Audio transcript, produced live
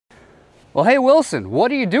Well, hey Wilson, what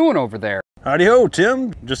are you doing over there? Howdy-ho,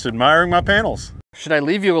 Tim. Just admiring my panels. Should I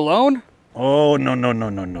leave you alone? Oh,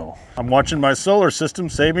 no. I'm watching my solar system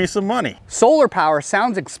save me some money. Solar power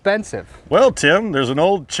sounds expensive. Well, Tim, there's an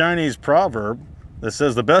old Chinese proverb that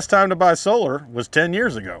says the best time to buy solar was 10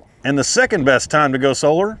 years ago. And the second best time to go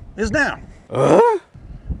solar is now.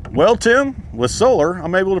 Well, Tim, with solar,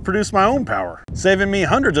 I'm able to produce my own power, saving me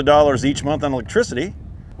hundreds of dollars each month on electricity.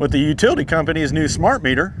 With the utility company's new smart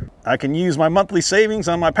meter, I can use my monthly savings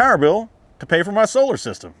on my power bill to pay for my solar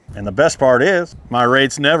system. And the best part is, my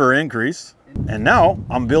rates never increase. And now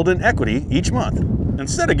I'm building equity each month,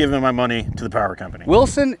 instead of giving my money to the power company.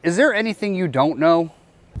 Wilson, is there anything you don't know?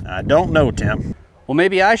 I don't know, Tim. Well,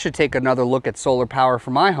 maybe I should take another look at solar power for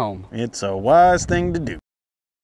my home. It's a wise thing to do.